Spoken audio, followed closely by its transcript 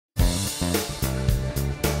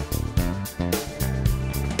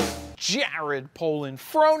Jared Polin,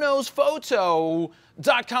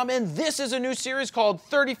 FroKnowsPhoto.com, and this is a new series called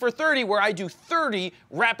 30 for 30, where I do 30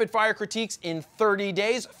 rapid-fire critiques in 30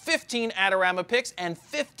 days, 15 Adorama picks, and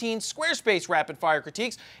 15 Squarespace rapid-fire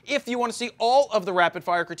critiques. If you want to see all of the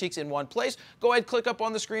rapid-fire critiques in one place, go ahead, click up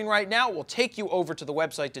on the screen right now. We'll take you over to the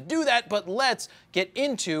website to do that, but let's get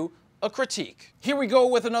into a critique. Here we go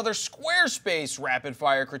with another Squarespace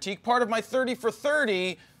rapid-fire critique, part of my 30 for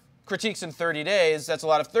 30 critiques in 30 days. That's a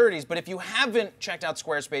lot of 30s, but if you haven't checked out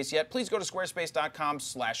Squarespace yet, please go to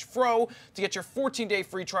squarespace.com/fro to get your 14-day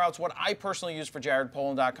free trial. It's what I personally use for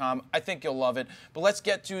jaredpolin.com. I think you'll love it. But let's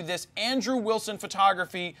get to this Andrew Wilson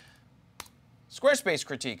Photography Squarespace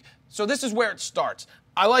critique. So this is where it starts.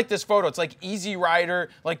 I like this photo. It's like Easy Rider,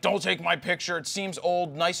 like don't take my picture. It seems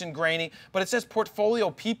old, nice and grainy, but it says Portfolio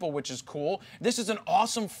People, which is cool. This is an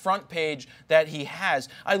awesome front page that he has.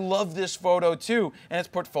 I love this photo too, and it's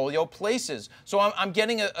Portfolio Places. So I'm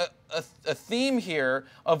getting a theme here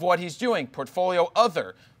of what he's doing. Portfolio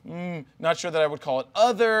Other. Not sure that I would call it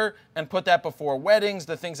Other, and put that before weddings,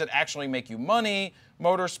 the things that actually make you money,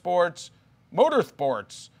 motorsports,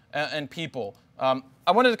 and people.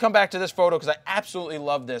 I wanted to come back to this photo because I absolutely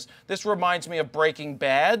love this. This reminds me of Breaking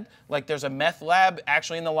Bad. Like there's a meth lab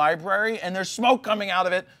actually in the library and there's smoke coming out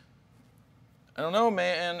of it. I don't know,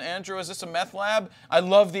 man. Andrew, is this a meth lab? I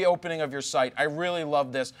love the opening of your site. I really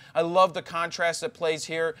love this. I love the contrast that plays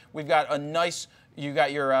here. We've got a nice, you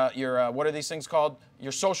got your what are these things called?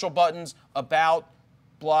 Your social buttons, about,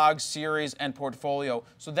 blog, series, and portfolio.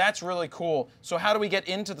 So that's really cool. So how do we get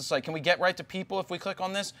into the site? Can we get right to people if we click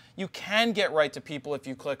on this? You can get right to people if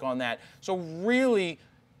you click on that. So really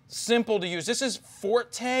simple to use. This is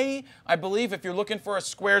Forte, I believe, if you're looking for a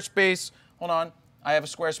Squarespace. Hold on. I have a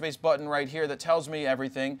Squarespace button right here that tells me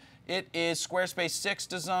everything. It is Squarespace 6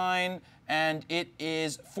 design, and it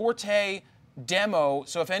is Forte Demo.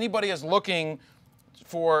 So if anybody is looking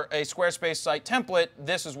for a Squarespace site template,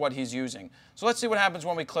 this is what he's using. So let's see what happens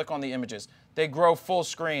when we click on the images. They grow full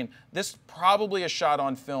screen. This is probably a shot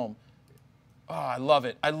on film. Oh, I love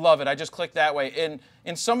it. I love it. I just clicked that way.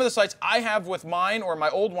 In some of the sites I have with mine or my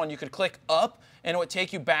old one, you could click up and it would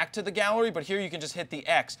take you back to the gallery, but here you can just hit the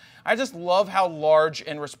X. I just love how large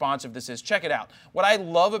and responsive this is. Check it out. What I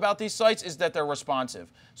love about these sites is that they're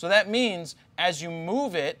responsive. So that means as you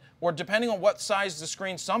move it, or depending on what size the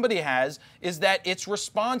screen somebody has, is that it's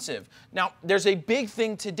responsive. Now, there's a big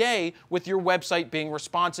thing today with your website being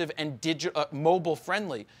responsive and mobile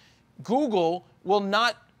friendly. Google will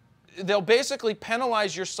not, they'll basically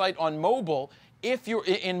penalize your site on mobile if you're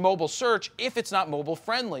in mobile search, if it's not mobile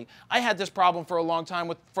friendly. I had this problem for a long time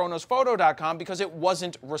with FroKnowsPhoto.com because it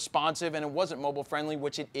wasn't responsive and it wasn't mobile friendly,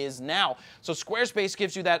 which it is now. So Squarespace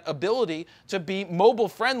gives you that ability to be mobile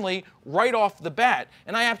friendly right off the bat.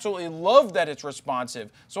 And I absolutely love that it's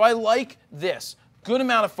responsive. So I like this. Good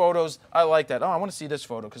amount of photos. I like that. Oh, I want to see this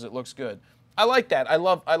photo because it looks good. I like that. I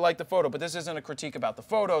like the photo, but this isn't a critique about the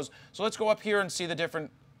photos. So let's go up here and see the different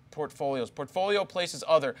portfolios. Portfolio, Places,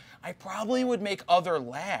 Other. I probably would make Other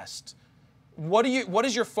last. What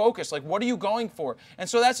is your focus? Like, what are you going for? And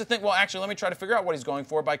so that's the thing. Well, actually, let me try to figure out what he's going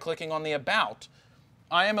for by clicking on the About.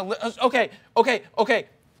 I am okay.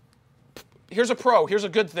 Here's a pro. Here's a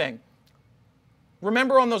good thing.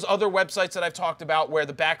 Remember on those other websites that I've talked about where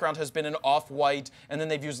the background has been an off-white and then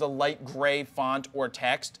they've used the light gray font or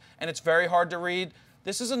text and it's very hard to read?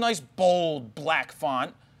 This is a nice bold black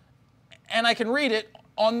font and I can read it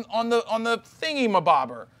on the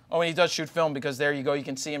thingy-mabobber. Oh, and he does shoot film because there you go, you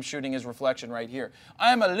can see him shooting his reflection right here.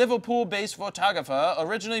 I am a Liverpool-based photographer,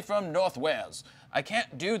 originally from North Wales. I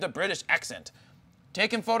can't do the British accent.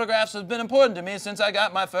 Taking photographs has been important to me since I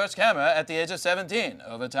got my first camera at the age of 17.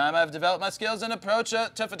 Over time, I've developed my skills and approach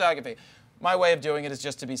to photography. My way of doing it is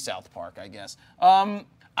just to be South Park, I guess.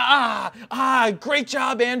 Great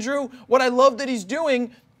job, Andrew. What I love that he's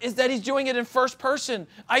doing is that he's doing it in first person.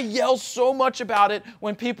 I yell so much about it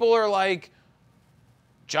when people are like,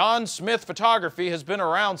 John Smith Photography has been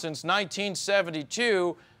around since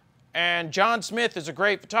 1972, and John Smith is a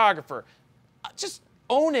great photographer. Just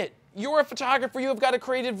own it. You're a photographer. You have got a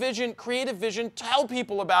creative vision. Tell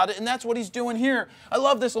people about it, and that's what he's doing here. I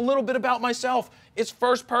love this. A little bit about myself. It's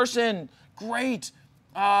first person. Great.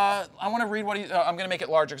 I want to read what I'm going to make it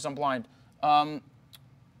larger because I'm blind.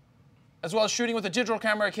 As well as shooting with a digital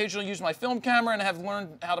camera, I occasionally use my film camera and have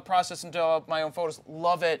learned how to process and develop my own photos.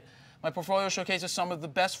 Love it. My portfolio showcases some of the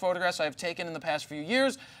best photographs I have taken in the past few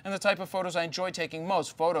years and the type of photos I enjoy taking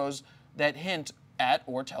most, photos that hint at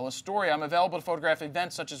or tell a story. I'm available to photograph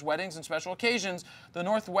events such as weddings and special occasions. The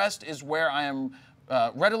Northwest is where I am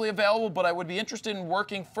readily available, but I would be interested in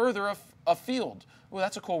working further a field. Ooh,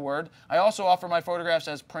 that's a cool word. I also offer my photographs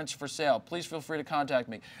as prints for sale. Please feel free to contact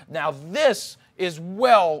me. Now this is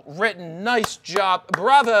well written. Nice job.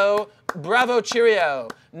 Bravo. Bravo, Cheerio.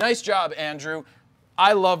 Nice job, Andrew.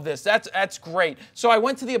 I love this. That's great. So I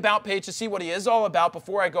went to the About page to see what he is all about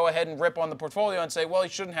before I go ahead and rip on the portfolio and say, well, he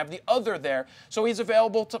shouldn't have the other there. So he's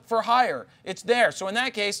available for hire. It's there. So in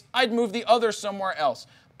that case, I'd move the other somewhere else.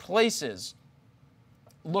 Places.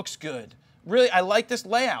 Looks good. Really, I like this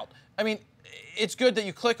layout. I mean, it's good that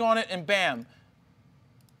you click on it and bam,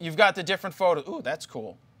 you've got the different photos. Ooh, that's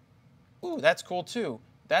cool. Ooh, that's cool too.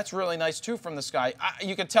 That's really nice too from the sky.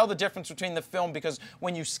 You can tell the difference between the film because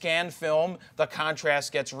when you scan film, the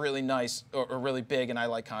contrast gets really nice or really big, and I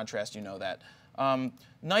like contrast, you know that.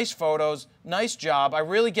 Nice photos, nice job. I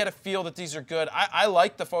really get a feel that these are good. I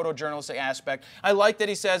like the photojournalistic aspect. I like that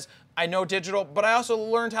he says, I know digital, but I also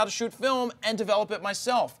learned how to shoot film and develop it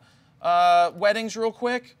myself. Weddings real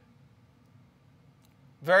quick.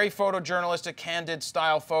 Very photojournalistic, candid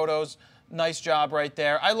style photos. Nice job right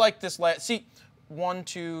there. I like this. See, 1,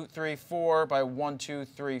 2, 3, 4 by 1, 2,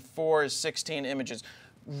 3, 4 is 16 images.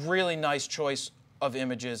 Really nice choice of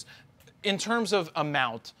images. In terms of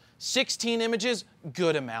amount, 16 images,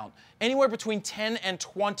 good amount. Anywhere between 10 and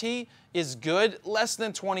 20 is good. Less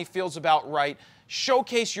than 20 feels about right.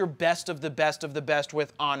 Showcase your best of the best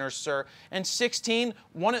with honor, sir. And 16,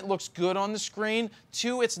 one, it looks good on the screen.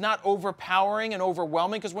 2, it's not overpowering and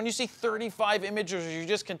overwhelming, because when you see 35 images or you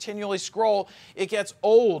just continually scroll, it gets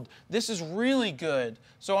old. This is really good.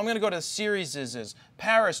 So I'm going to go to the series.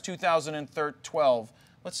 Paris 2012.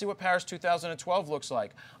 Let's see what Paris 2012 looks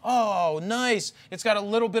like. Oh, nice. It's got a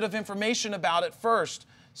little bit of information about it first.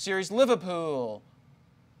 Series Liverpool.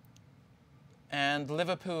 And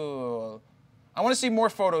Liverpool. I want to see more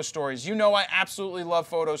photo stories. You know I absolutely love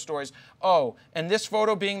photo stories. Oh, and this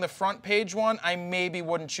photo being the front page one, I maybe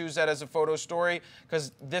wouldn't choose that as a photo story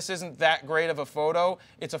because this isn't that great of a photo.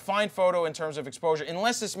 It's a fine photo in terms of exposure,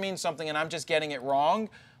 unless this means something and I'm just getting it wrong.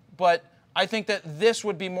 But I think that this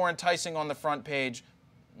would be more enticing on the front page.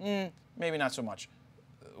 Maybe not so much.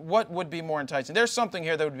 What would be more enticing? There's something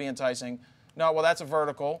here that would be enticing. No, well, that's a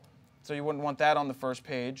vertical, so you wouldn't want that on the first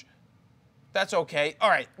page. That's okay. All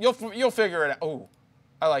right, you'll figure it out. Oh,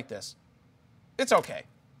 I like this. It's okay.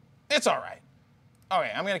 It's all right. All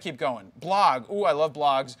right, I'm going to keep going. Blog. Ooh, I love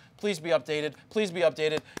blogs. Please be updated. Please be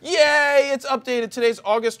updated. Yay, it's updated. Today's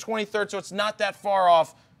August 23rd, so it's not that far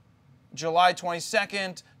off. July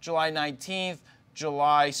 22nd, July 19th,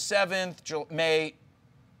 July 7th,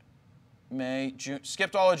 May, June.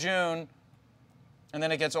 Skipped all of June, and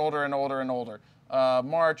then it gets older and older and older.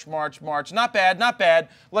 March. Not bad, not bad.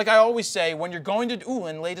 Like I always say, when you're going to, ooh,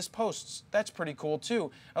 and latest posts. That's pretty cool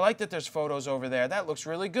too. I like that there's photos over there. That looks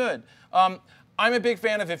really good. I'm a big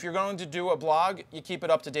fan of if you're going to do a blog, you keep it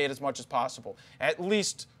up to date as much as possible. At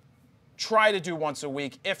least try to do once a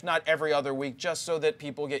week, if not every other week, just so that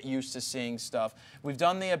people get used to seeing stuff. We've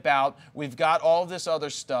done the about, we've got all this other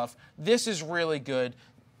stuff. This is really good.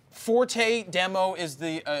 Forte demo is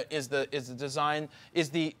the design, is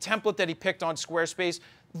the template that he picked on Squarespace.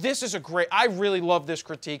 This is a great, I really love this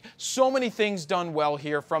critique. So many things done well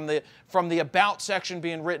here, from the about section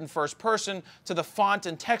being written first person, to the font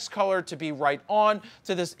and text color to be right on,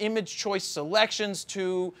 to this image choice selections,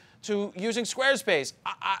 to using Squarespace.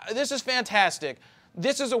 This is fantastic.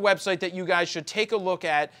 This is a website that you guys should take a look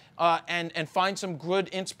at and find some good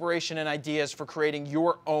inspiration and ideas for creating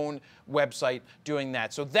your own website doing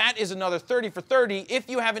that. So that is another 30 for 30. If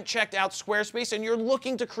you haven't checked out Squarespace and you're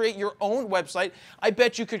looking to create your own website, I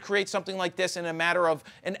bet you could create something like this in a matter of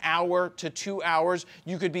an hour to 2 hours.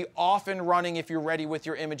 You could be off and running if you're ready with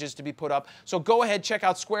your images to be put up. So go ahead, check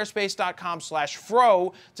out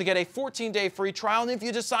squarespace.com/fro to get a 14-day free trial. And if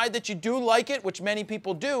you decide that you do like it, which many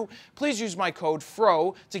people do, please use my code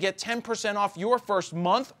FRO to get 10% off your first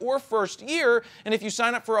month or first year. And if you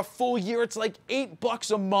sign up for a full year, it's like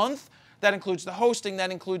 $8 a month. That includes the hosting,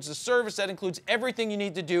 that includes the service, that includes everything you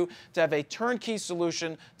need to do to have a turnkey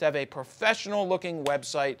solution, to have a professional looking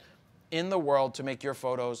website in the world to make your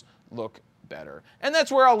photos look better. And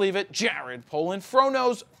that's where I'll leave it. Jared Polin,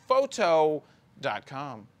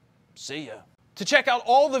 FroKnowsPhoto.com. See ya. To check out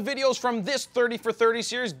all the videos from this 30 for 30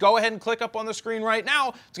 series, go ahead and click up on the screen right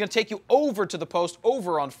now. It's going to take you over to the post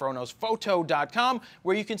over on FroKnowsPhoto.com,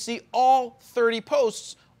 where you can see all 30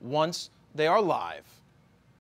 posts once they are live.